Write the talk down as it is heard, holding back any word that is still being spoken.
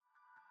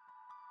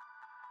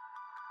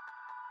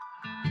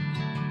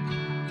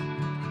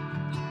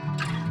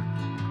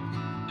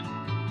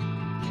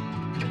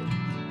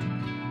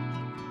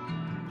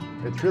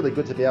It's really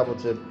good to be able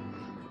to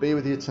be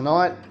with you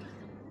tonight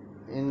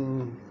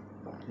in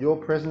your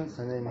presence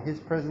and in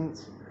his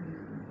presence.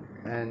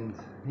 And,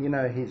 you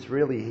know, he's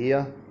really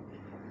here.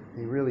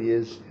 He really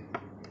is.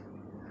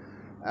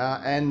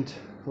 And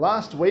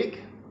last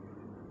week,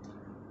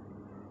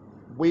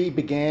 we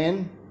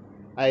began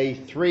a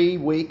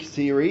 3-week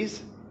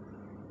series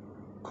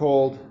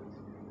called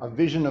A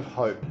Vision of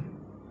Hope.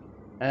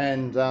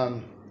 And I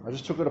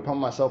just took it upon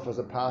myself as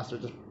a pastor,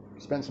 just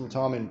spent some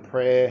time in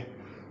prayer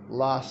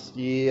last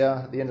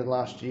year, at the end of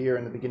last year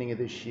and the beginning of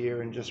this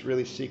year, and just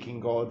really seeking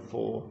God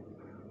for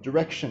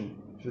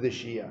direction for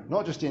this year.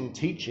 Not just in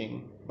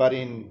teaching, but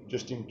in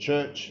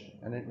church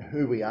and in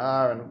who we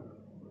are and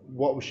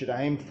what we should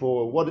aim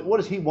for. What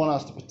does he want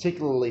us to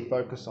particularly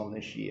focus on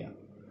this year?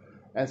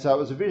 And so it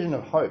was a vision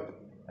of hope.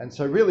 And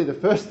so really the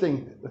first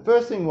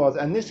thing was,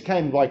 and this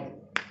came like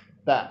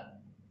that,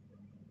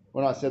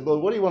 when I said,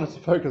 Lord, what do you want us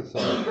to focus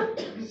on?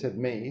 He said,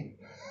 me.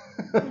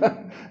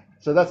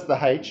 So that's the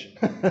H,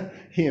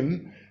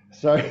 him.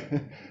 So,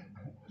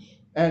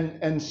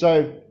 and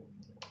so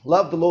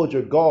love the Lord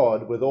your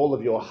God with all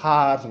of your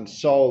heart and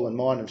soul and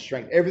mind and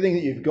strength, everything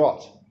that you've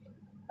got.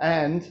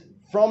 And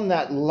from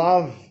that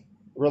love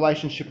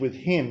relationship with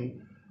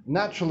him,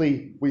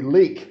 naturally we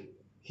leak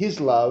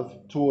his love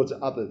towards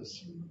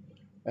others.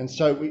 And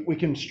so we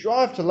can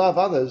strive to love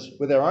others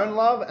with our own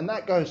love, and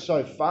that goes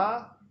so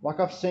far. Like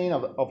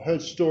I've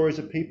heard stories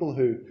of people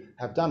who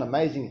have done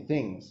amazing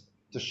things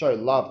to show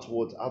love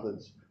towards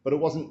others, but it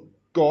wasn't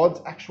God's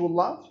actual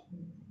love.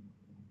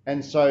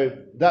 And so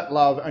that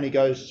love only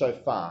goes so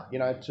far, you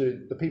know,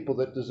 to the people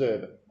that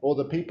deserve it, or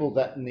the people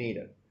that need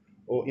it,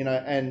 or, you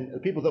know, and the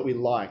people that we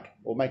like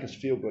or make us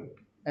feel good.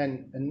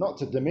 And not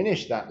to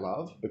diminish that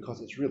love,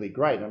 because it's really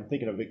great. I'm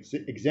thinking of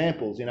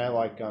examples, you know,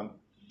 like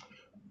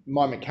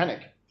my mechanic,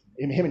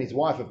 him and his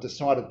wife have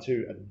decided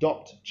to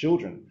adopt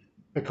children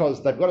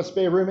because they've got a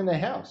spare room in their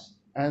house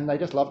and they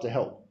just love to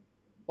help.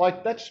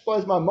 Like, that just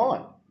blows my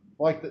mind.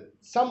 Like, that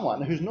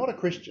someone who's not a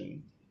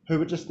Christian who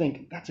would just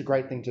think that's a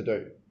great thing to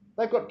do.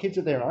 They've got kids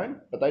of their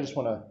own, but they just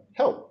want to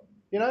help,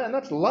 you know, and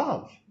that's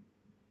love.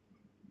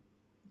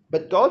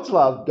 But God's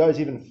love goes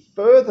even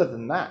further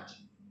than that.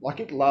 Like,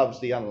 it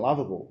loves the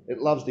unlovable. It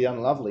loves the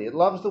unlovely. It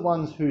loves the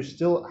ones who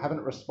still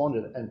haven't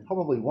responded and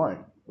probably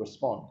won't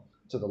respond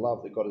to the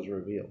love that God has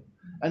revealed.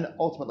 And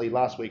ultimately,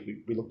 last week,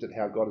 we looked at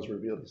how God has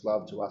revealed his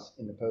love to us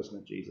in the person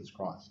of Jesus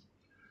Christ.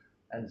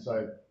 And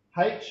so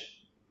H,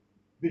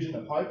 vision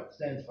of hope,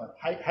 stands for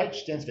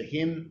H stands for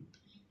him.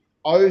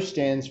 O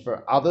stands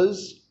for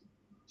others.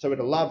 So we're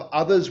to love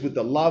others with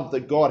the love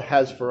that God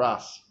has for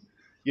us.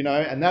 You know,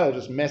 and that'll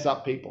just mess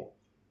up people.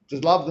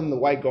 Just love them the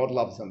way God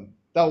loves them.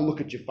 They'll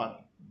look at you funny.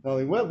 They'll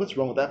think, well, what's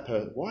wrong with that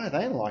person? Why are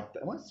they like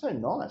that? Why is it so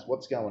nice?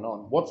 What's going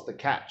on? What's the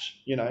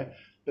catch? You know,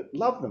 but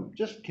love them.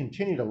 Just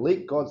continue to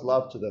leak God's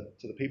love to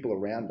the people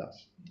around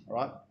us. All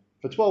right?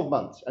 For 12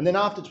 months. And then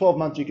after 12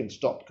 months, you can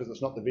stop because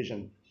it's not the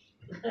vision.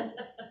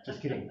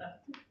 Just kidding.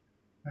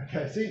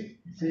 Okay,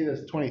 see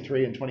there's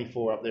 23 and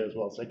 24 up there as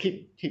well. So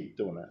keep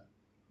doing that.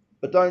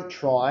 But don't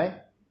try.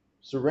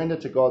 Surrender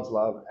to God's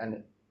love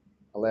and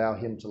allow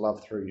him to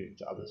love through you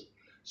to others.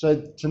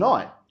 So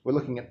tonight, we're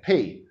looking at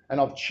P. And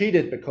I've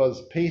cheated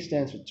because P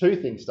stands for two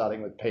things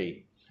starting with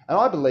P. And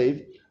I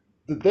believe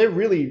that they're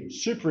really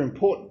super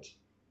important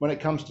when it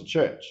comes to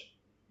church.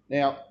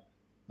 Now,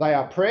 they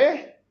are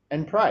prayer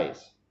and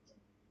praise.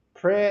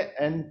 Prayer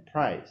and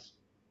praise.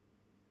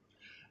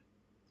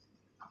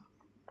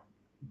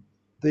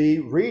 The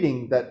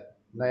reading that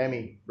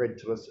Naomi read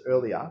to us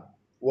earlier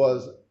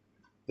was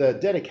the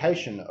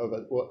dedication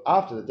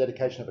after the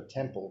dedication of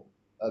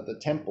the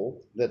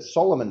temple that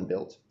Solomon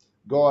built.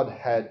 God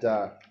had,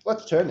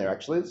 let's turn there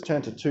actually. Let's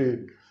turn to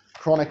 2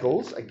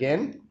 Chronicles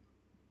again.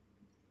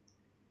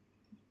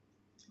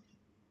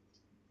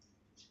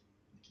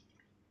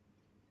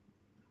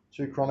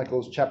 2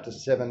 Chronicles chapter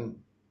 7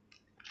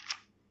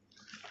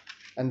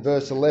 and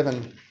verse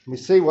 11. We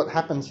see what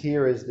happens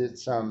here is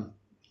that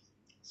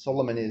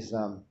Solomon is,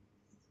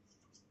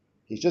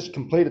 he's just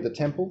completed the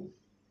temple.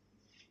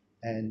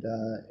 And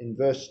in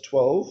verse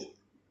 12,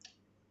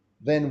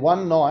 then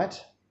one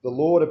night the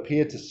Lord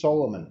appeared to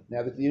Solomon.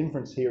 Now, the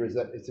inference here is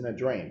that it's in a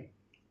dream.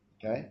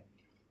 Okay?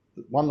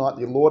 One night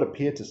the Lord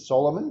appeared to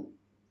Solomon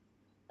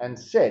and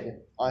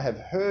said, I have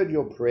heard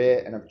your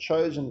prayer and have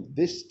chosen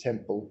this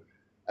temple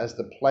as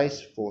the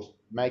place for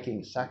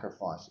making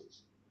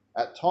sacrifices.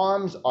 At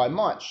times I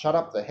might shut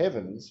up the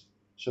heavens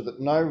so that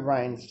no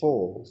rain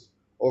falls,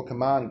 or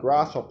command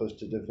grasshoppers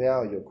to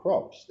devour your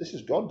crops. This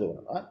is God doing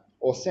it, right?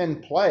 Or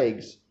send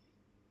plagues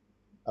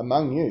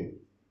among you.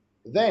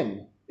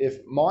 Then,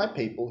 if my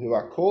people who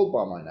are called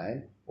by my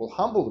name will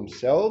humble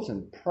themselves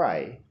and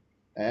pray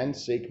and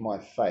seek my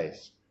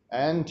face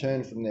and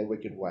turn from their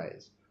wicked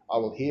ways, I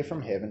will hear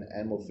from heaven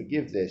and will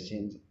forgive their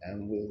sins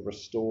and will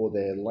restore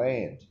their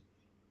land.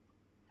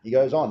 He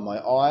goes on, my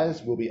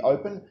eyes will be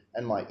open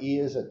and my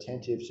ears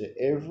attentive to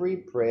every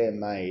prayer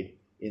made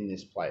in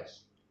this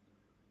place.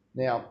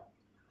 Now,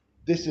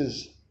 this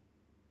is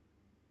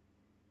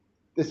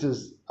this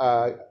is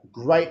a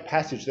great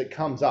passage that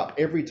comes up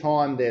every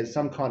time there's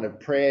some kind of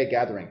prayer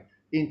gathering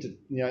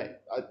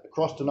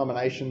across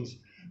denominations.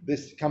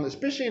 This comes,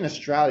 especially in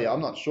Australia.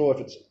 I'm not sure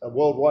if it's a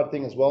worldwide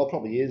thing as well. It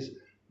probably is,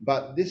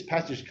 but this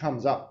passage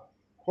comes up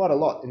quite a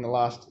lot in the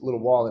last little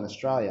while in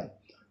Australia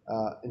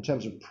in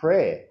terms of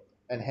prayer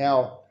and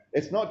how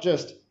it's not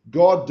just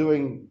God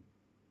doing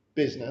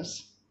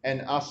business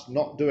and us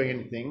not doing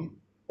anything,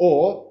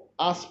 or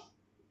us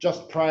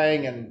just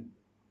praying and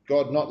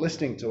God not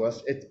listening to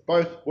us. It's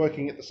both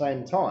working at the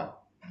same time.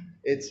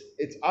 It's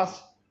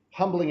us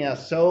humbling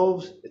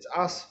ourselves. It's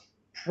us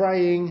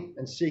praying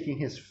and seeking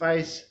his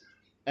face,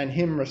 and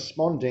him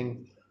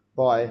responding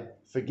by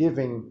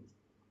forgiving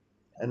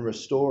and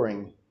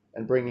restoring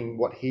and bringing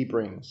what he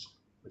brings,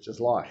 which is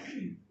life.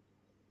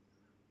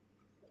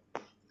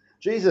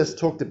 Jesus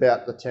talked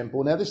about the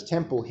temple. Now, this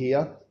temple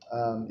here,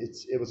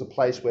 it was a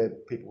place where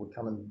people would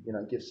come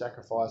and give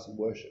sacrifice and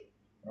worship.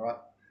 All right.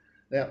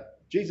 Now,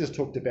 Jesus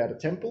talked about a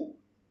temple.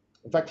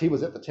 In fact, he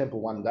was at the temple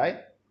one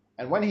day,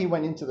 and when he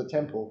went into the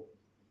temple,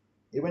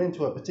 he went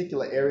into a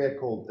particular area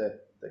called the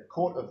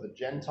Court of the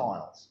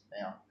Gentiles.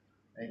 Now,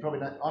 and you probably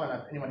know, I don't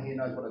know if anyone here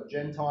knows what a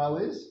Gentile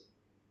is.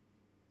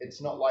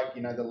 It's not like,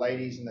 the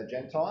ladies and the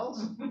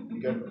Gentiles.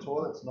 You go to the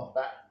toilet, it's not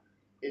that.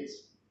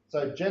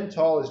 So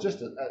Gentile is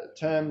just a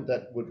term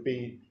that would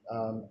be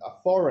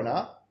a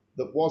foreigner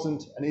that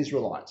wasn't an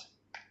Israelite,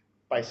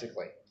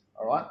 basically,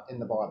 all right, in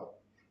the Bible.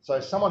 So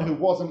someone who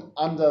wasn't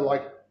under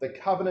the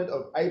covenant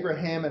of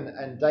Abraham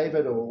and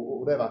David or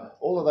whatever,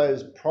 all of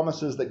those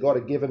promises that God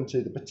had given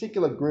to the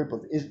particular group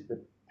of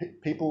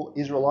people,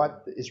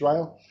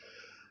 Israel.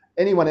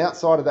 Anyone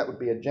outside of that would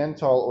be a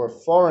Gentile or a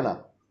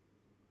foreigner.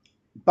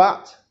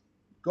 But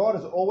God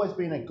has always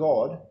been a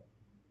God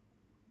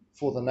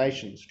for the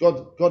nations.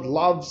 God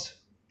loves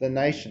the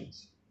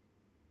nations.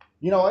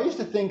 I used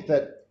to think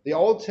that the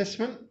Old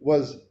Testament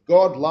was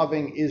God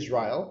loving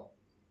Israel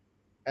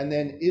and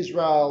then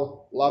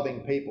Israel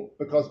loving people,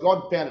 because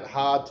God found it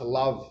hard to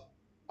love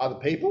other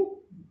people.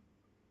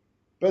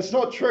 But it's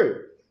not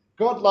true.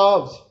 God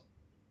loves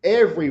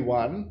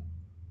everyone,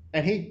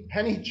 and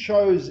he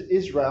chose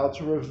Israel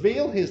to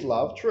reveal his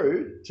love,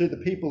 true, to the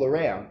people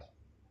around.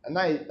 And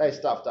they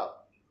stuffed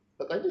up,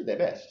 but they did their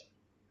best.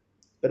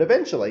 But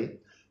eventually,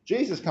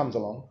 Jesus comes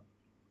along.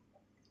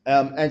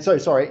 And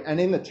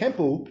in the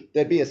temple,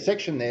 there'd be a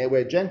section there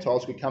where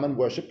Gentiles could come and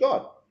worship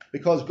God,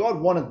 because God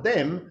wanted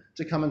them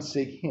to come and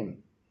seek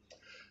him.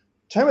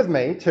 Turn with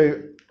me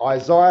to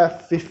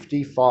Isaiah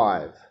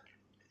 55,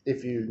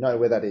 if you know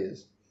where that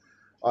is.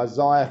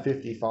 Isaiah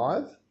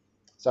 55.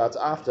 So it's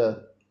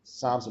after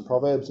Psalms and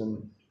Proverbs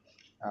and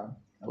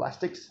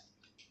Elastics.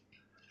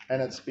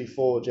 And it's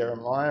before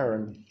Jeremiah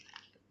and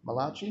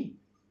Malachi.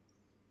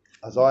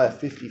 Isaiah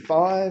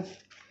 55.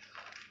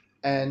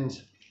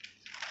 And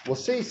we'll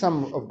see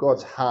some of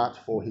God's heart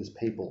for his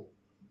people.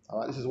 All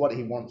right, this is what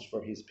he wants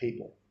for his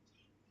people.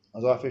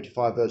 Isaiah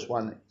 55 verse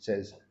 1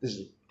 says, this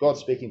is God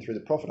speaking through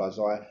the prophet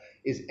Isaiah,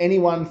 "Is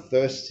anyone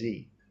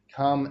thirsty?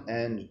 Come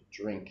and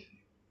drink.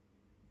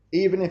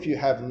 Even if you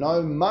have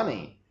no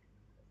money,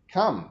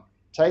 come,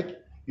 take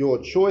your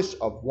choice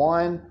of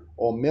wine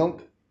or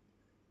milk.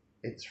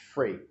 It's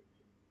free.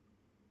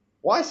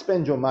 Why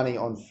spend your money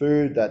on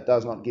food that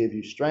does not give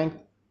you strength?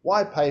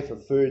 Why pay for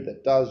food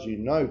that does you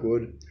no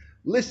good?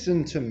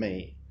 Listen to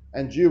me,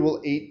 and you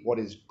will eat what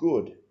is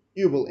good.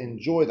 You will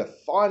enjoy the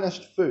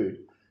finest food.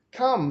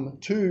 Come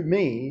to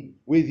me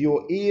with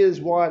your ears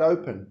wide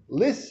open.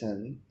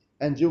 Listen,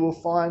 and you will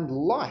find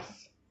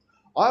life.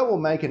 I will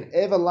make an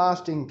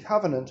everlasting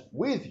covenant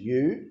with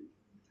you.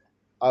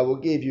 I will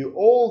give you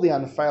all the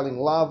unfailing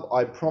love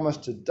I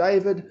promised to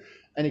David."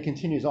 And he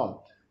continues on.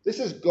 This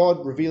is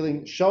God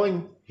revealing,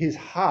 showing his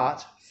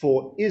heart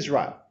for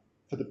Israel,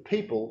 for the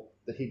people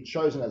that he'd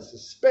chosen as a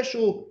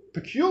special,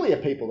 peculiar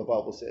people, the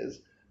Bible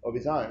says, of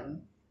his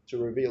own, to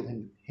reveal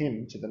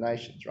him to the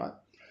nations, right?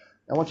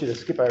 I want you to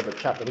skip over a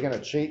chapter. We're going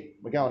to cheat.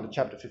 We're going to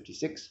chapter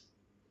 56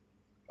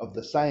 of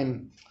the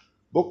same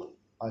book,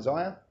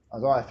 Isaiah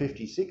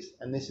 56,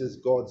 and this is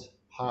God's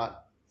heart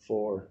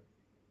for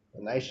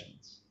the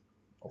nations,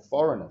 or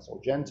foreigners,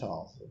 or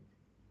Gentiles, or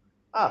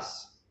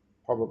us,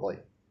 probably,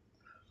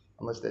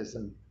 unless there's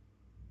some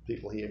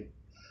people here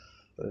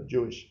that are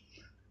Jewish.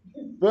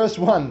 Verse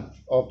 1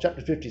 of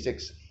chapter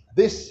 56.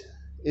 This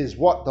is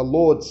what the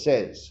Lord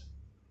says.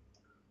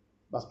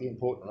 Must be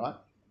important, right?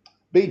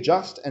 "Be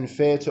just and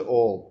fair to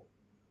all.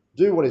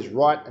 Do what is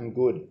right and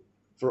good,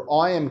 for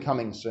I am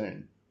coming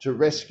soon to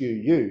rescue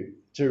you,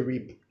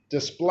 to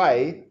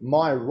display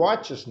my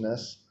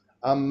righteousness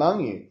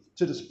among you."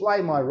 To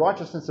display my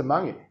righteousness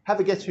among you. Have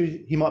a guess who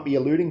he might be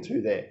alluding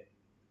to there?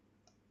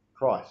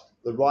 Christ.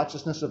 The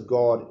righteousness of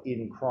God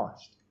in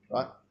Christ,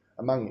 right?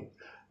 Among you.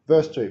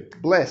 Verse 2.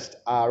 "Blessed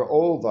are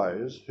all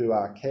those who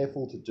are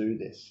careful to do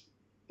this.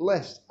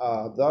 Blessed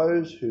are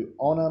those who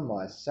honour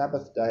my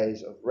Sabbath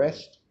days of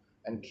rest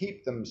and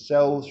keep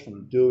themselves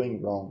from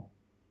doing wrong."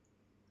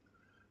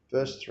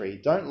 Verse 3.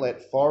 "Don't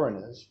let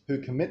foreigners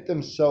who commit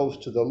themselves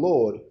to the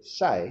Lord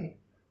say,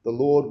 'The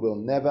Lord will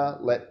never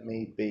let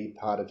me be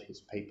part of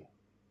his people.'"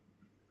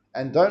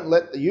 And don't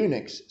let the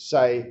eunuchs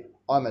say,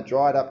 I'm a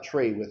dried up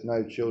tree with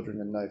no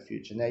children and no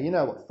future. Now, you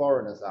know what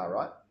foreigners are,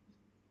 right?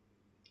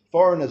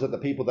 Foreigners are the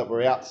people that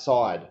were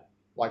outside,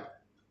 like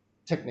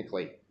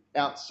technically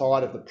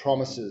outside of the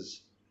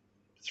promises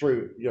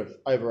through,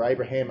 over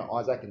Abraham,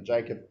 Isaac, and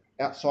Jacob,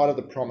 outside of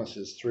the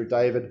promises through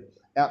David,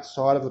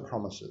 outside of the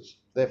promises.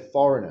 They're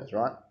foreigners,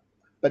 right?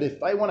 But if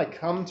they want to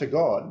come to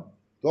God,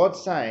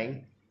 God's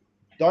saying,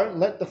 don't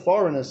let the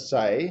foreigners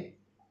say,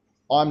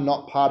 I'm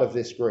not part of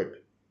this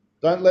group.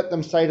 Don't let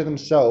them say to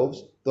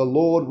themselves, the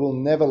Lord will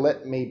never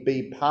let me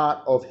be part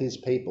of his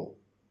people.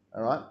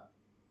 All right?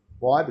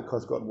 Why?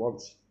 Because God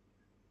wants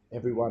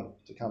everyone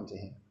to come to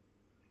him.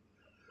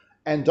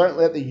 And don't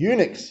let the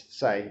eunuchs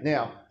say.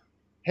 Now,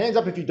 hands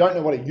up if you don't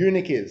know what a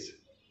eunuch is.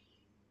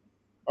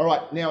 All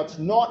right, now it's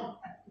not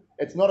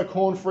a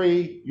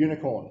corn-free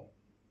unicorn.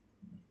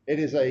 It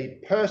is a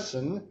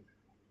person,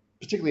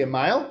 particularly a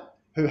male,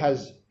 who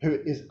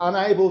is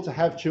unable to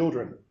have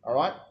children, all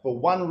right, for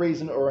one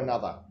reason or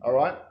another, all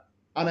right?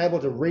 Unable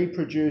to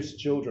reproduce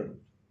children.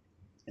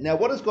 Now,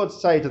 what does God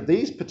say to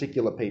these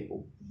particular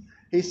people?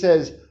 He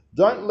says,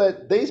 don't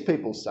let these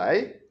people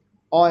say,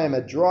 I am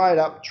a dried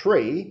up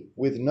tree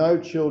with no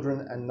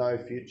children and no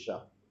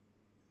future.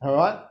 All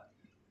right?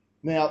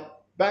 Now,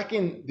 back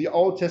in the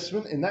Old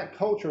Testament, in that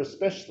culture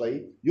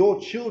especially,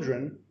 your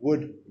children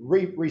would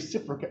would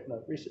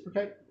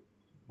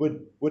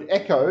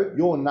echo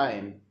your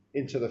name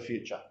into the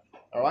future.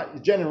 All right?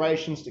 The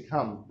generations to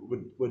come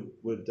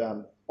would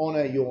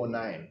honor your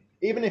name.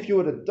 Even if you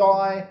were to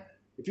die,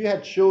 if you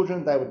had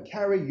children, they would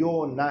carry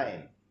your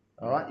name,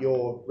 all right,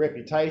 your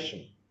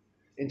reputation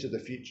into the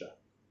future.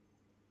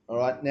 All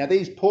right. Now,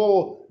 these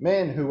poor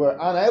men who were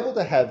unable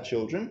to have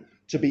children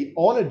to be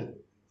honored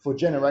for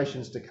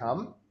generations to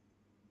come,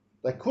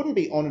 they couldn't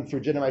be honored for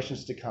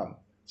generations to come.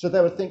 So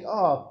they would think,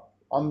 oh,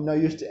 I'm no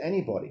use to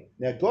anybody.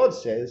 Now, God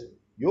says,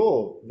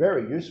 you're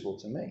very useful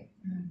to me.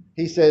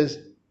 He says,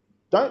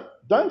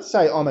 don't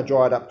say I'm a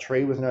dried up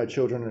tree with no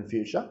children and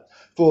future.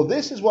 For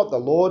this is what the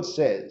Lord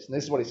says, and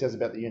this is what he says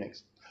about the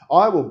eunuchs.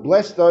 I will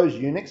bless those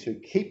eunuchs who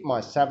keep my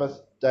Sabbath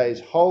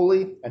days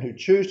holy and who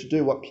choose to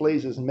do what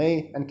pleases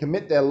me and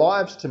commit their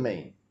lives to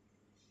me.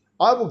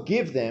 I will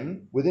give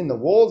them within the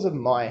walls of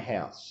my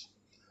house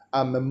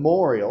a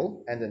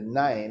memorial and a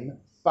name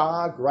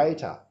far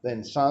greater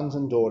than sons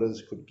and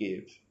daughters could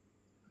give.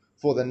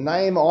 For the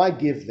name I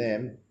give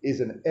them is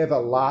an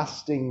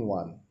everlasting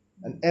one,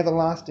 an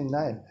everlasting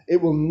name.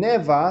 It will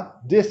never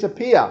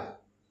disappear.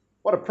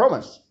 What a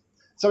promise.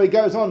 So he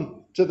goes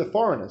on to the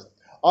foreigners.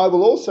 I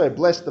will also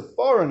bless the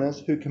foreigners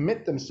who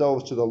commit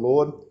themselves to the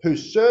Lord, who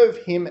serve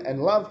him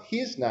and love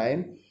his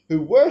name,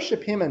 who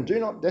worship him and do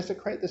not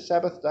desecrate the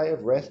Sabbath day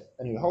of rest,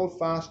 and who hold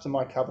fast to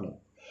my covenant.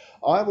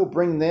 I will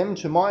bring them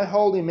to my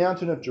holy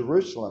mountain of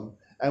Jerusalem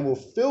and will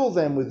fill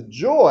them with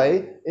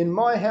joy in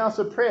my house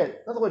of prayer.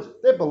 In other words,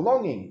 they're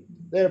belonging.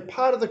 They're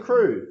part of the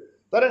crew.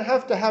 They don't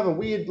have to have a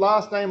weird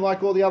last name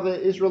like all the other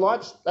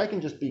Israelites. They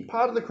can just be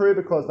part of the crew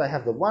because they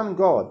have the one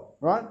God,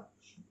 right?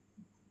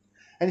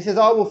 And he says,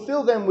 I will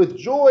fill them with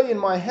joy in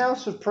my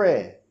house of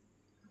prayer.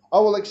 I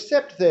will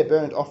accept their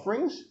burnt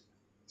offerings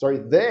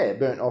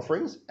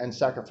and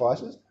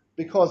sacrifices,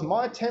 because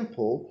my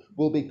temple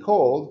will be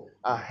called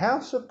a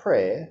house of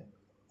prayer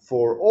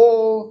for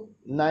all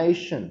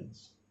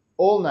nations.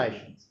 All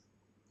nations.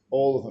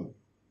 All of them.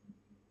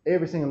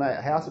 Every single nation.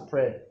 A house of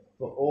prayer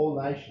for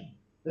all nations.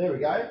 There we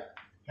go.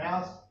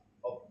 House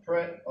of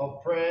prayer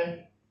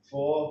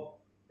for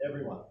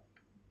everyone.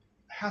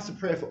 House of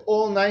prayer for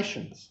all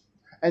nations.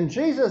 And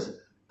Jesus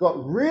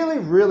got really,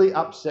 really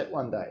upset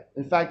one day.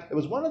 In fact, it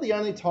was one of the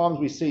only times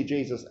we see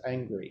Jesus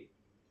angry.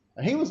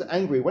 And he was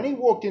angry when he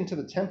walked into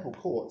the temple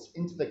courts.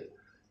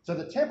 So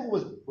the temple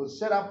was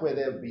set up where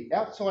there would be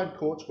outside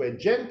courts where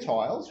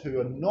Gentiles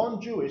who are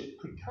non-Jewish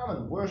could come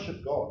and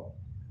worship God.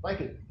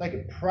 They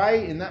could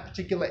pray in that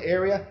particular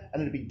area,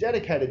 and it'd be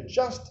dedicated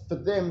just for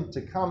them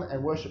to come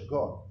and worship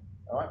God.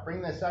 All right,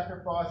 bring their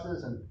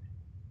sacrifices. And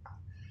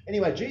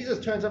anyway,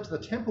 Jesus turns up to the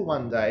temple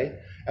one day,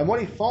 and what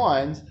he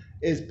finds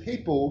is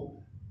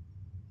people,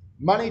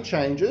 money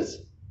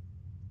changers.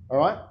 All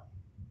right,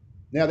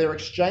 now they're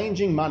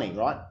exchanging money,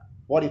 right?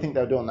 Why do you think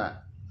they were doing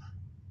that?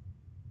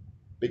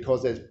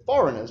 Because there's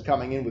foreigners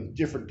coming in with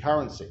different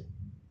currency.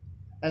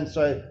 And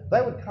so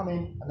they would come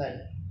in and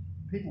then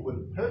people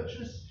would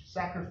purchase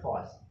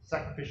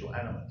sacrificial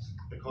animals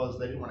because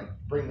they didn't want to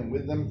bring them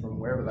with them from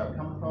wherever they were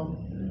coming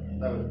from.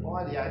 They would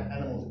buy the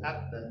animals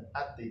at the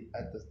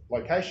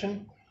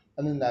location,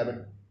 and then they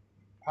would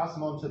pass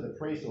them on to the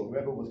priest or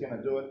whoever was going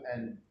to do it,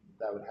 and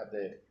they would have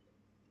their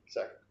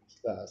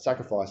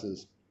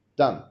sacrifices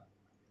done.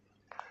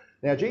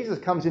 Now Jesus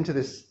comes into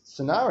this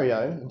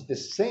scenario, into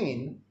this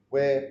scene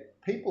where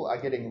people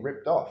are getting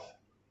ripped off.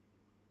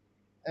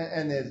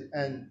 And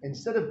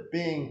instead of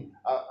being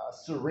a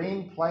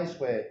serene place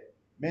where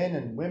men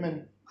and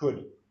women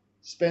could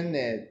spend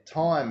their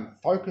time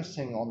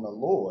focusing on the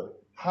Lord,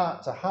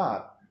 heart to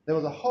heart, there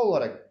was a whole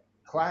lot of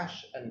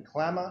clash and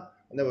clamour,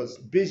 and there was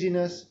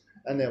busyness,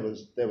 and there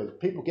was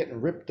people getting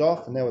ripped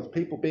off, and there was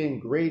people being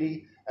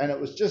greedy, and it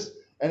was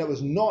And it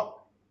was not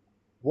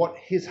what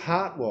his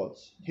heart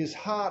was. His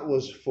heart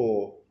was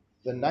for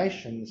the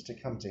nations to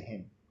come to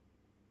him.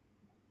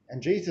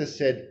 And Jesus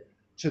said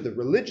to the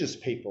religious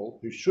people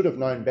who should have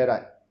known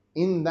better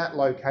in that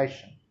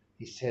location,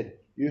 he said,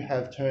 "You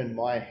have turned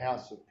my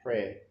house of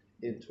prayer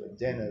into a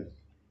den of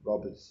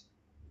robbers."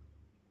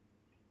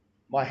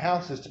 My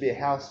house is to be a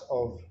house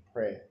of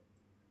prayer.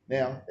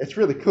 Now, it's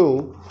really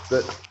cool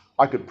that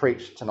I could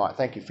preach tonight.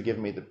 Thank you for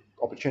giving me the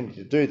opportunity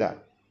to do that.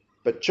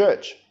 But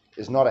church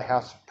is not a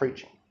house of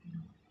preaching.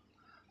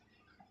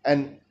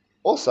 And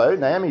also,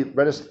 Naomi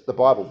read us the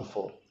Bible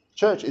before.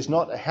 Church is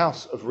not a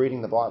house of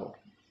reading the Bible.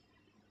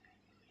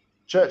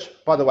 Church,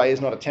 by the way, is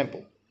not a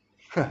temple.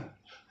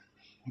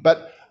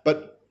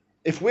 But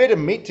if we're to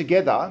meet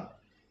together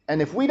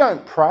and if we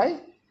don't pray,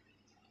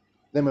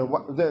 then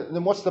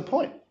what's the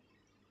point?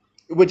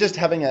 We're just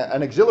having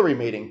an auxiliary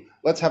meeting.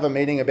 Let's have a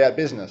meeting about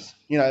business.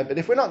 But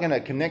if we're not going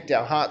to connect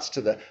our hearts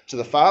to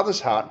the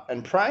Father's heart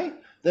and pray,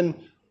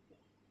 then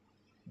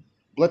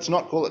let's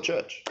not call it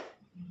church.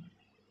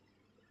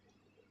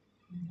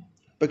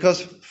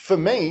 Because for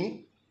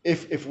me,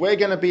 if we're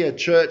going to be a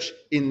church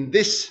in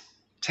this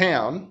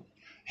town,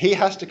 he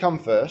has to come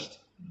first.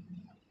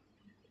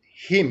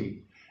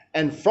 Him.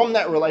 And from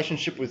that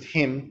relationship with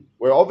him,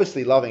 we're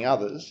obviously loving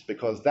others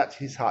because that's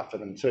his heart for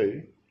them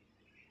too.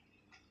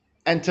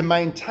 And to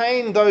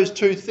maintain those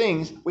two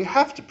things, we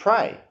have to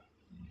pray.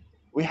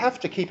 We have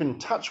to keep in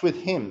touch with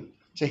him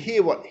to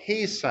hear what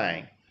he's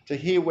saying, to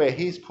hear where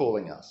he's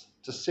calling us,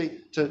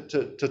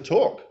 to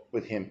talk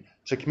with him,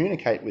 to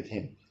communicate with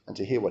him, and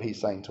to hear what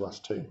he's saying to us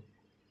too.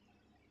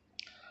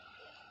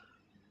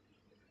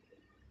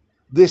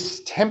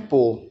 This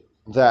temple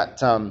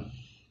that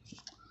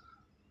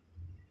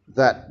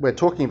we're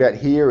talking about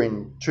here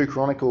in 2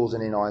 Chronicles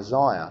and in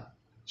Isaiah,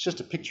 it's just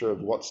a picture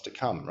of what's to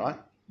come, right?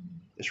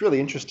 It's really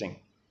interesting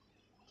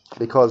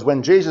because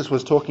when Jesus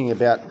was talking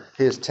about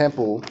his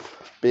temple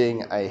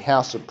being a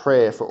house of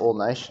prayer for all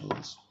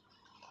nations,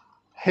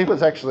 it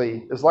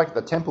was like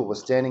the temple was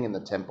standing in the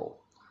temple.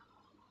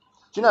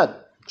 Do you know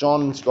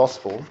John's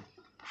gospel?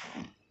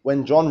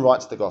 When John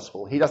writes the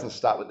gospel, he doesn't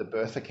start with the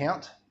birth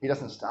account. He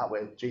doesn't start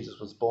where Jesus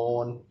was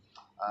born.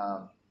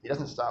 He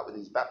doesn't start with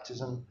his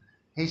baptism.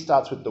 He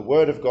starts with the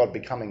word of God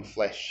becoming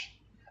flesh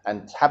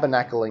and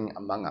tabernacling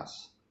among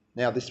us.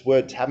 Now, this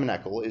word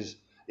tabernacle is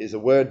a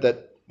word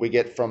that we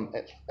get from...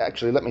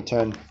 Actually, let me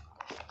turn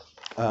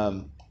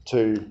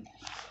to...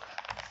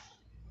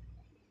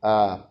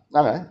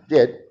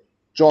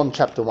 John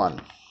chapter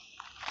 1.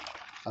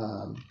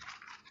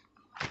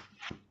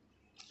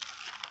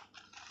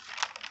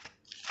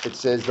 It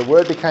says, "The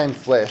word became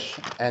flesh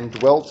and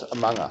dwelt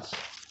among us."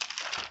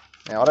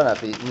 Now, I don't know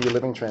if the New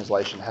Living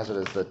Translation has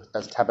it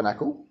as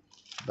tabernacle,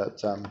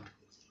 but...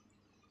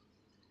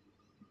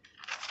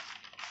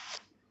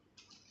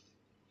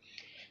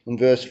 in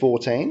verse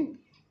 14,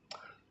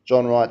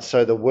 John writes,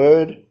 "So the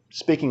Word,"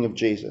 speaking of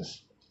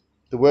Jesus,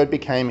 "the Word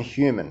became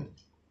human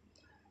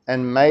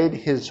and made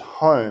his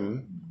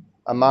home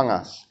among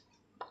us.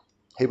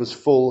 He was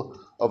full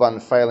of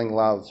unfailing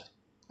love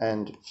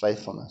and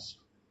faithfulness."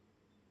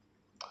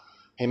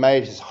 He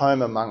made his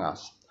home among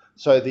us.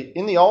 So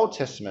in the Old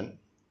Testament,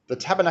 the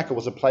tabernacle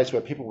was a place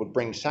where people would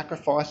bring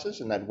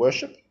sacrifices and they'd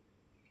worship.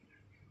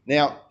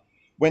 Now,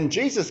 when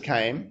Jesus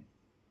came,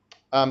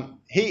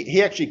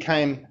 he actually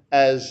came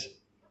as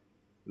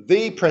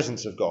the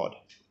presence of God.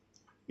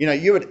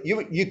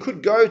 You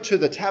could go to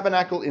the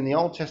tabernacle in the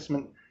Old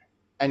Testament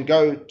and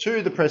go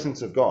to the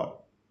presence of God.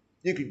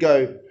 You could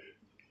go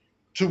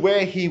to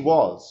where he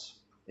was.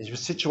 He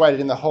was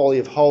situated in the Holy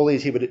of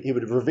Holies. He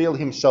would reveal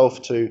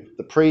himself to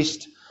the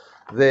priest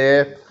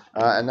there,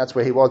 and that's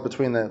where he was,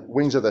 between the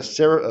wings of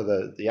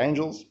the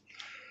angels.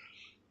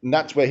 And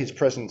that's where his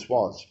presence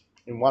was,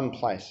 in one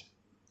place.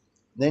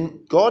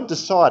 Then God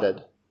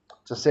decided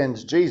to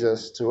send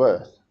Jesus to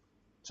earth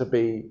to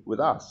be with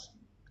us.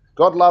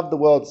 God loved the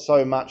world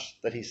so much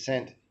that he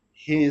sent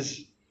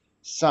his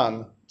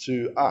Son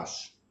to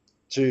us,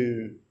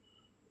 to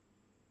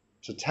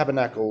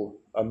tabernacle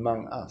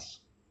among us.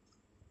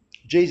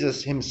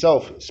 Jesus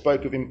himself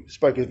spoke of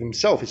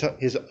himself,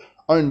 his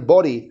own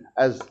body,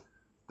 as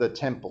the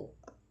temple.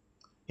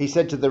 He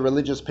said to the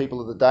religious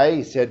people of the day,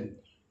 he said,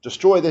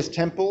 "Destroy this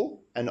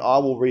temple and I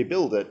will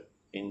rebuild it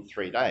in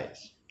 3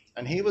 days."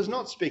 And he was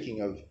not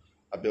speaking of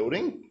a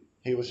building,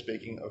 he was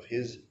speaking of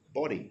his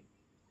body.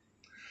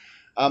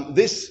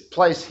 This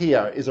place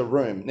here is a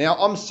room. Now,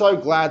 I'm so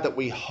glad that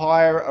we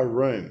hire a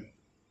room,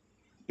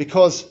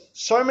 because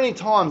so many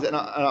times, and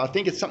I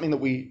think it's something that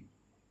we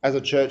as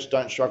a church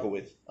don't struggle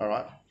with, all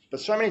right? But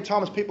so many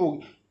times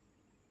people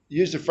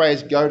use the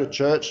phrase "go to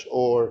church"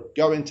 or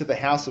 "go into the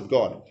house of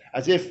God,"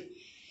 as if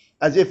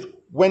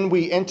when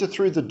we enter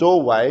through the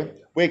doorway,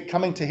 we're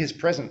coming to his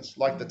presence,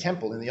 like the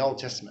temple in the Old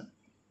Testament.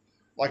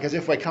 Like as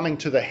if we're coming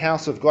to the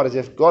house of God, as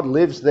if God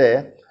lives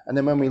there, and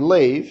then when we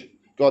leave,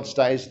 God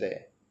stays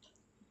there.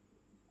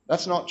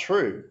 That's not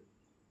true.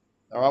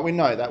 All right, we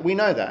know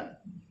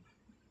that.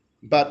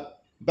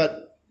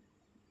 But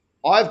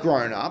I've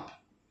grown up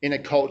in a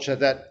culture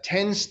that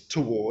tends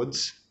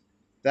towards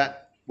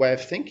that way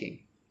of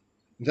thinking.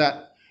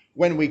 That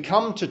when we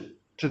come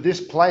to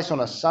this place on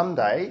a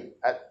Sunday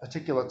at a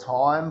particular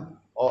time,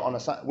 or on a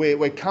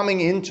we're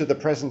coming into the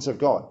presence of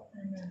God.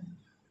 Amen.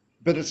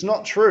 But it's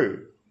not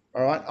true.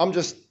 All right.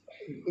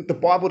 The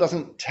Bible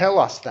doesn't tell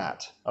us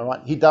that. All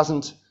right. He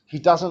doesn't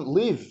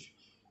live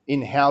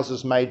in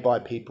houses made by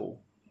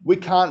people. We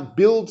can't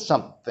build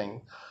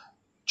something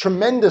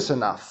tremendous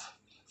enough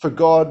for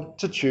God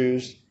to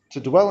choose to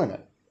dwell in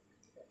it.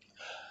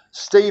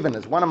 Stephen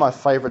is one of my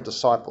favourite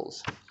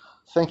disciples.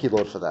 Thank you,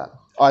 Lord, for that.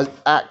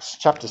 Acts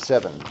chapter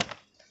 7.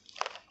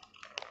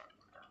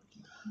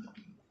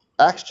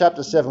 Acts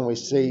chapter 7, we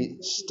see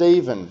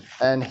Stephen,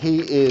 and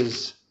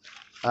he's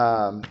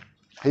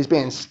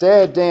being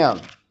stared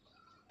down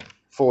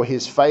for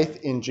his faith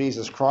in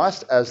Jesus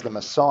Christ as the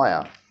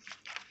Messiah.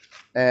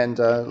 And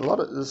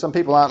some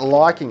people aren't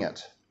liking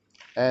it.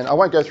 And I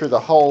won't go through the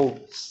whole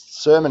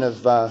sermon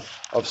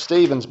of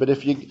Stephen's, but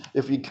if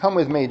you come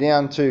with me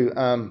down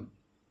to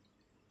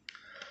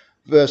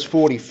verse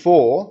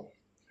 44,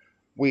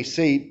 we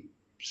see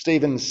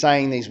Stephen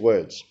saying these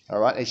words. All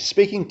right, he's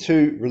speaking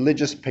to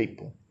religious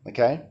people,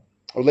 okay,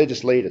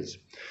 religious leaders.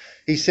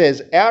 He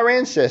says, "Our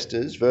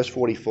ancestors," verse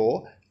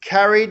 44,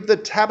 "carried the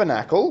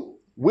tabernacle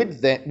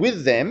with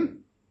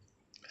them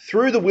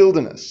through the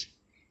wilderness.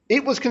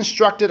 It was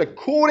constructed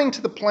according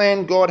to the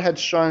plan God had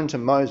shown to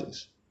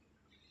Moses.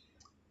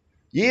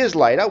 Years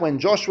later, when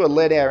Joshua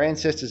led our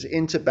ancestors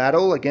into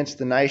battle against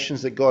the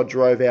nations that God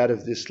drove out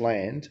of this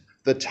land,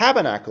 the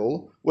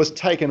tabernacle was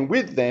taken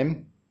with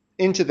them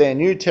into their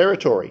new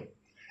territory,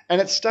 and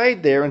it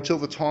stayed there until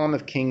the time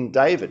of King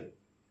David.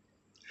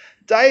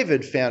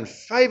 David found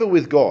favour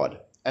with God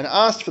and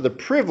asked for the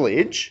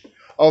privilege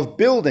of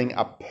building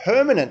a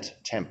permanent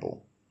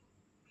temple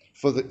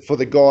for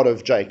the God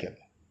of Jacob.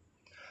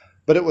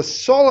 But it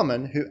was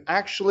Solomon who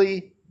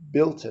actually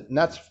built it." And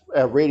that's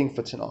our reading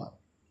for tonight.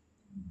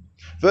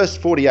 Verse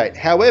 48,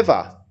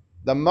 "However,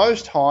 the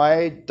Most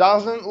High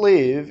doesn't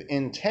live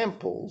in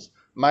temples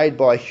made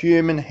by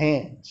human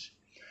hands.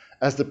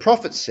 As the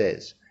prophet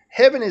says,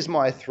 'Heaven is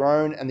my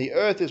throne and the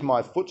earth is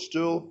my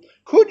footstool.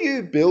 Could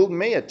you build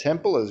me a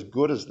temple as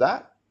good as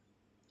that?'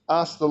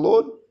 asked the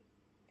Lord.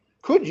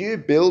 'Could you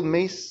build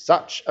me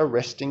such a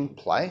resting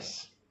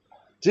place?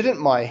 Didn't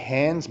my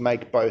hands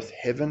make both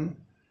heaven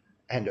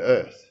and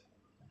earth?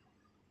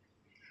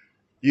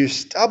 You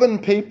stubborn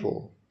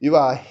people, you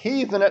are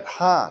heathen at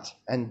heart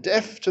and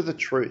deaf to the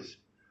truth.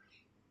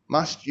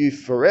 Must you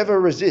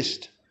forever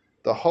resist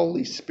the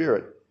Holy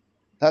Spirit?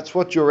 That's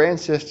what your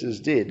ancestors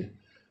did,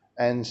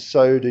 and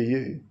so do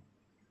you.'"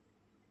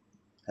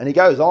 And he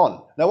goes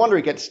on. No wonder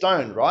he gets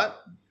stoned, right?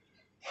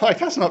 Like,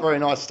 that's not very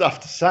nice stuff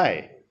to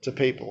say to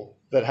people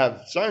that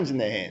have stones in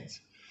their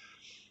hands.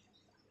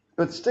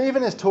 But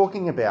Stephen is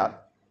talking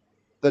about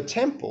the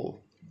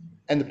temple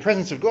and the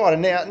presence of God.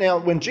 And now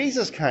when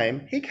Jesus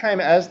came, he came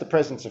as the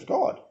presence of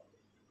God.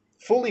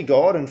 Fully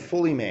God and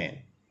fully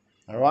man.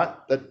 All right?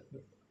 That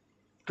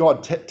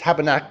God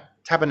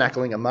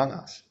tabernacling among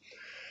us.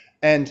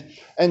 And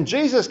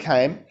Jesus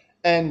came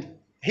and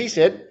he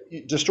said,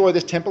 "Destroy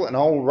this temple and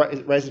I'll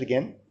raise it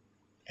again."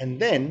 And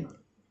then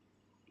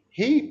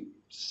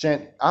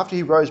after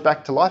he rose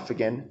back to life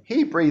again,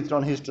 he breathed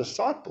on his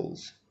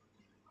disciples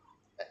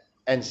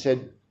and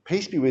said,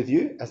 "Peace be with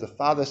you. As the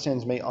Father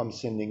sends me, I'm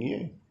sending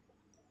you."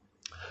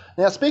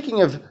 Now,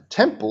 speaking of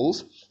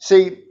temples,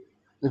 see,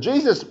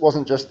 Jesus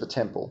wasn't just the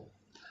temple.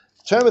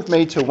 Turn with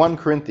me to 1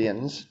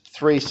 Corinthians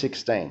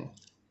 3:16.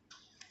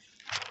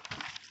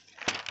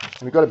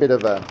 And we've got a bit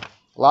of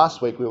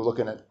last week we were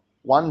looking at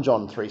 1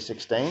 John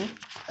 3:16,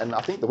 and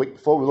I think the week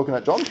before we were looking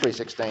at John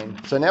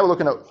 3:16. So now we're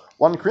looking at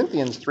 1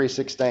 Corinthians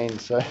 3:16.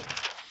 So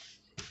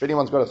if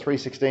anyone's got a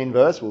 3:16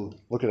 verse, we'll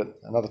look at it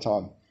another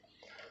time.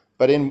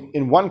 But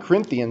in 1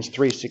 Corinthians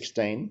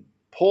 3:16,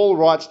 Paul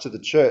writes to the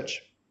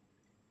church.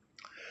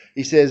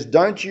 He says,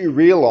 "Don't you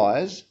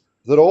realize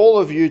that all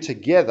of you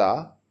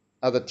together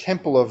are the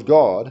temple of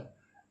God,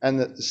 and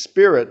that the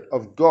Spirit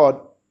of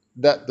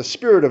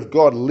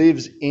God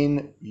lives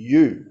in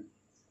you?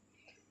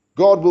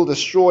 God will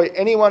destroy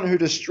anyone who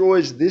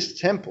destroys this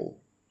temple,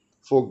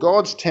 for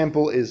God's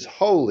temple is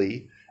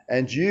holy,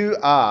 and you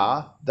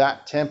are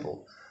that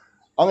temple."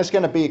 I'm just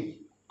going to be a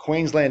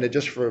Queenslander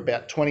just for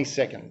about 20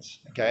 seconds,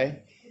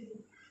 okay?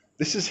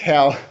 This is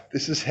how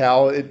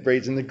it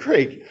reads in the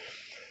Greek.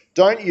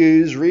 "Don't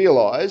yous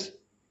realize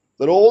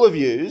that all of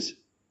yous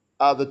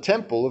are the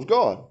temple of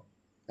God,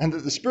 and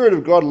that the Spirit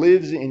of God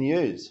lives in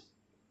yous?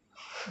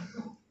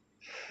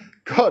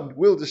 God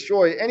will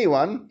destroy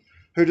anyone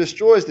who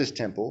destroys this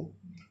temple,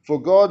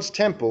 for God's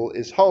temple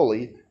is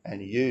holy,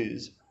 and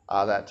yous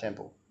are that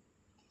temple."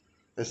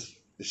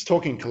 It's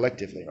talking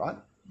collectively, right?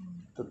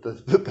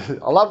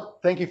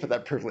 Thank you for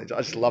that privilege.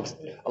 I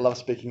love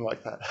speaking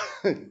like that.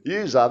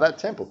 Yous are that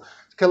temple.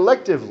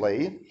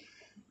 Collectively,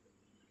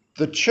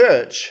 the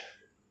church,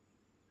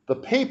 the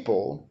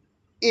people,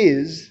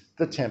 is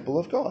the temple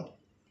of God.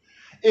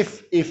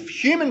 If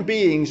human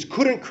beings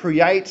couldn't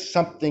create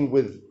something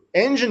with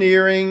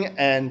engineering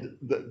and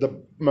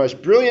the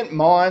most brilliant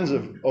minds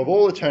of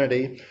all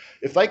eternity,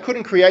 if they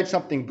couldn't create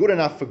something good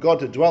enough for God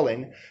to dwell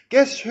in,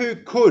 guess who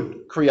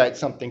could create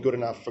something good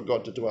enough for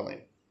God to dwell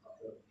in?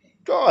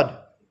 God.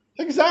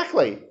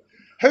 Exactly.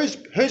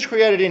 Who's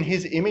created in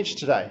his image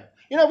today?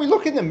 You know, we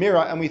look in the mirror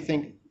and we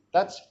think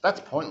that's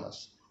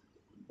pointless.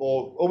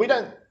 Or we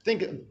don't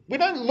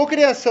look at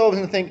ourselves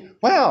and think,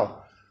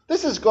 wow,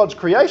 this is God's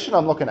creation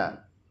I'm looking at.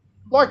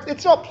 Like,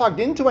 it's not plugged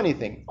into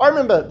anything. I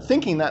remember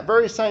thinking that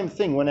very same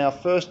thing when our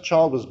first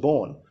child was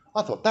born.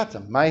 I thought, that's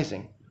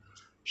amazing.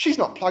 She's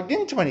not plugged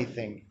into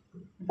anything.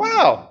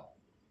 Wow.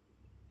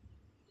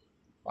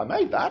 I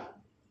made that,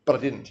 but I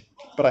didn't.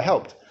 But I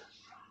helped.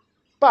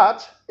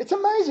 But it's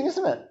amazing,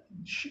 isn't it?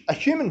 A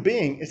human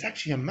being is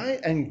actually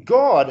amazing. And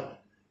God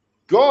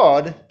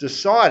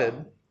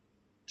decided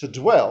to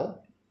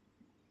dwell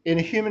in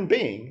a human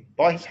being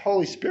by his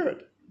Holy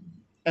Spirit.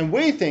 And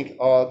we think,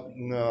 oh,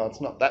 no, it's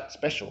not that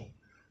special.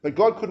 But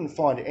God couldn't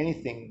find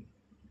anything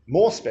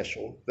more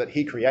special that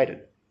he created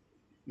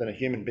than a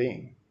human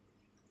being.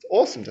 It's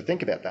awesome to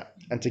think about that.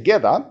 And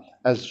together,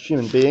 as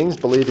human beings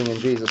believing in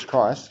Jesus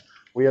Christ,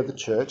 we are the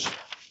church.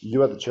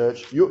 You are the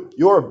church.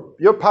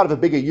 You're part of a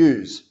bigger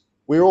use.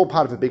 We're all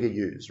part of a bigger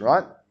use,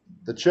 right?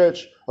 The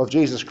church of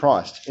Jesus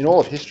Christ in all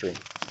of history.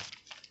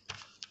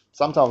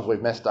 Sometimes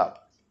we've messed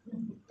up.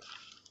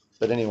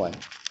 But anyway.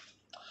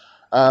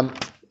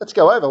 Let's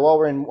go over, while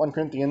we're in 1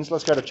 Corinthians,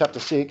 let's go to chapter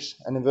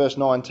 6, and in verse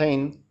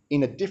 19,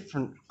 in a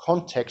different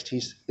context,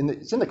 it's in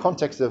the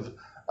context of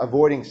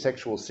avoiding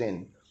sexual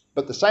sin.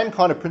 But the same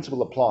kind of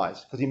principle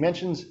applies, because he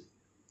mentions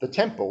the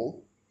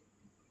temple,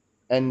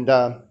 and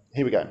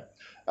here we go.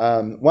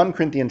 1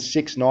 Corinthians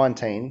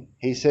 6:19,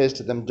 he says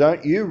to them,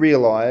 don't you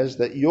realize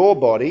that your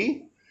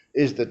body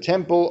is the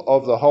temple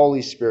of the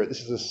Holy Spirit?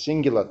 This is a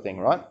singular thing,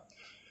 right?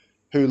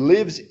 Who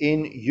lives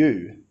in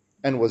you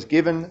and was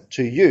given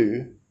to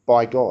you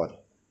by God.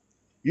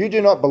 You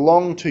do not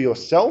belong to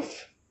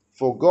yourself,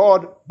 for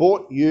God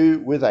bought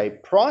you with a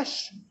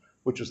price,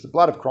 which was the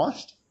blood of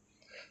Christ.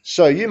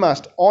 So you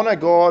must honor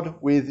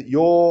God with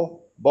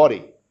your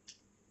body.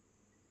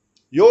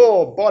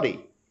 Your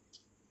body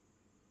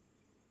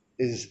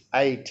is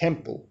a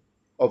temple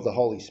of the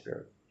Holy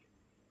Spirit.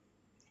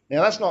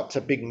 Now, that's not to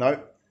big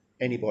note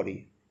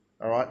anybody,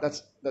 all right?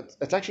 That's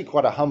actually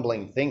quite a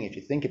humbling thing if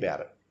you think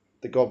about it,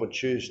 that God would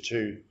choose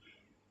to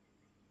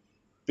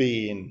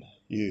be in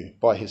you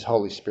by his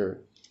Holy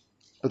Spirit.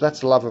 But that's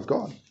the love of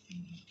God.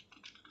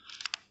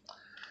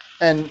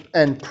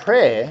 And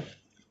prayer,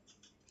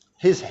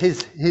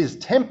 his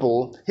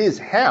temple, his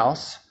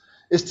house,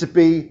 is to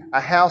be a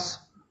house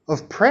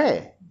of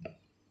prayer.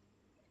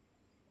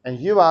 And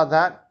you are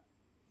that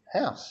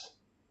house,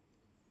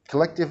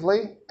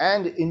 collectively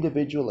and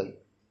individually.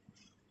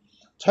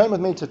 Turn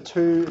with me to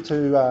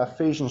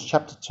Ephesians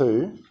chapter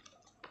 2.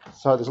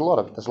 So there's a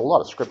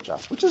lot of scripture,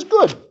 which is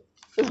good,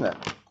 isn't it?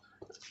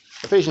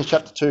 Ephesians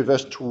chapter 2,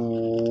 verse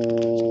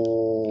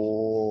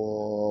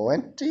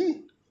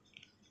 20.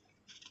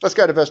 Let's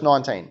go to verse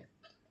 19.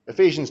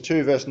 Ephesians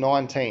 2, verse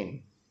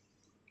 19.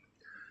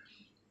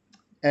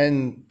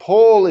 And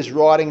Paul is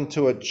writing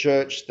to a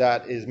church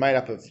that is made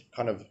up of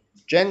kind of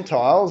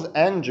Gentiles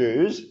and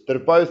Jews that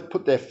have both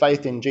put their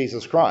faith in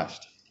Jesus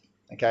Christ.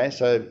 Okay,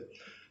 so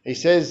he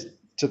says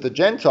to the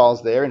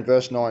Gentiles there in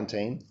verse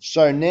 19,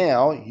 so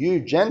now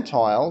you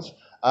Gentiles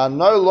are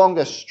no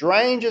longer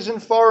strangers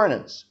and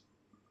foreigners.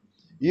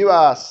 You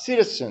are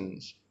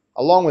citizens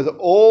along with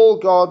all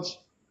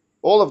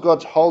of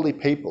God's holy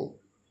people.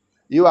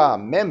 You are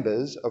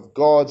members of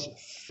God's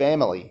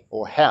family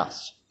or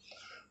house.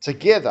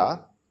 Together,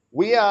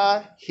 we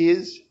are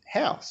his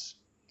house,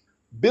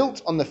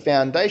 built on the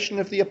foundation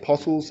of the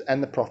apostles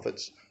and the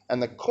prophets,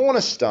 and the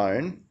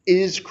cornerstone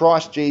is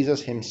Christ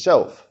Jesus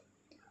himself.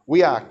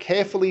 We are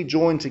carefully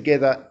joined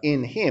together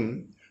in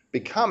him,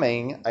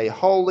 becoming a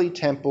holy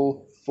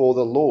temple for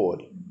the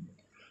Lord.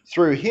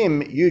 Through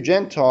him, you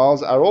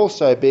Gentiles are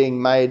also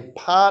being made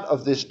part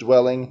of this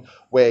dwelling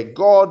where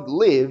God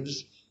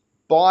lives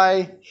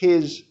by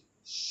his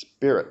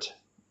Spirit.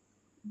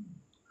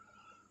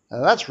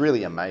 Now, that's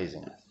really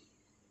amazing.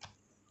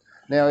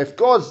 Now, if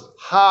God's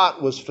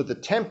heart was for the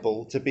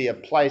temple to be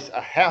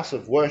a house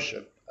of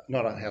worship,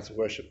 not a house of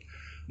worship,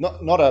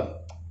 not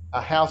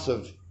a house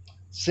of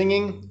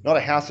singing, not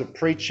a house of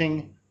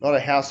preaching, not a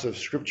house of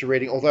scripture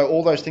reading, although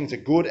all those things are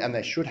good and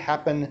they should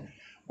happen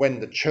when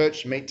the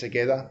church meet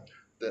together,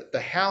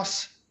 the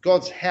house,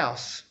 God's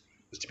house,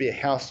 is to be a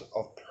house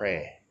of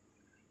prayer.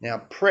 Now,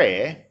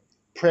 prayer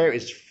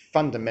is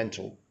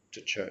fundamental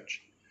to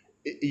church.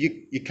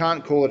 You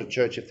can't call it a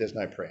church if there's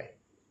no prayer.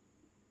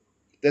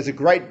 There's a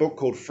great book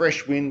called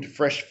Fresh Wind,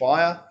 Fresh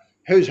Fire.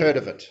 Who's heard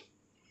of it?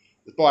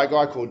 It's by a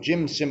guy called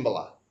Jim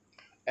Cymbala.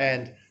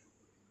 And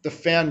the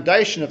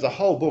foundation of the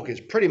whole book is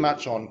pretty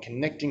much on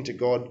connecting to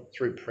God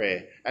through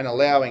prayer and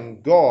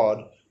allowing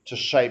God to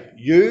shape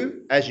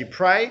you as you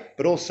pray,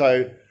 but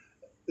also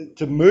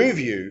to move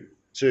you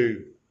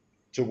to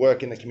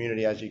work in the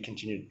community as you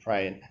continue to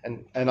pray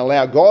and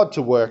allow God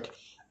to work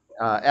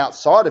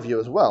outside of you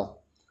as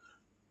well.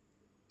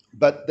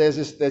 But there's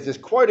this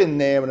quote in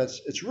there, and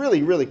it's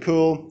really, really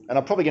cool, and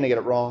I'm probably going to get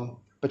it wrong,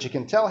 but you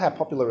can tell how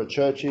popular a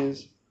church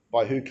is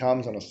by who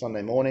comes on a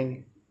Sunday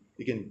morning.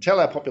 You can tell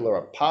how popular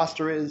a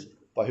pastor is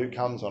by who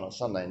comes on a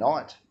Sunday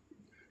night.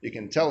 You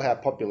can tell how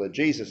popular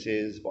Jesus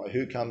is by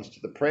who comes to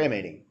the prayer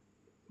meeting.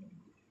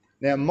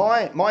 Now,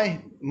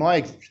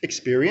 my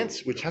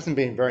experience, which hasn't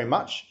been very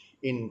much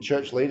in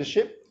church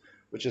leadership,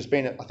 which has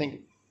been, I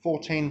think,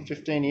 14,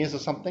 15 years or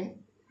something,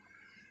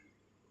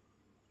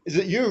 is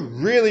that you're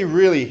really,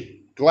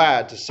 really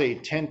glad to see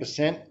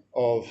 10%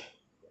 of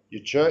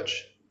your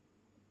church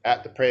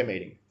at the prayer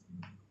meeting.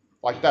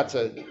 Like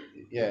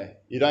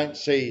you don't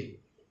see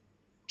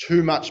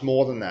too much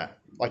more than that,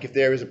 like if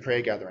there is a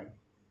prayer gathering.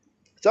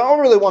 So I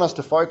really want us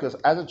to focus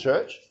as a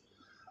church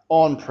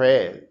on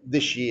prayer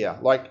this year,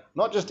 like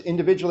not just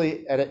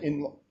individually,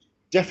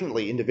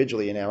 definitely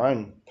individually in our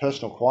own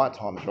personal quiet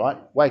times, right?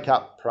 Wake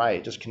up,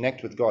 pray, just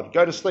connect with God.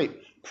 Go to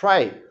sleep,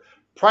 pray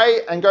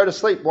and go to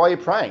sleep while you're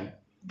praying.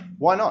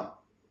 Why not?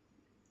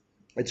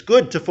 It's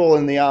good to fall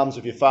in the arms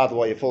of your Father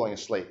while you're falling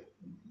asleep.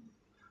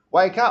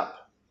 Wake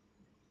up,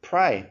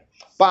 pray.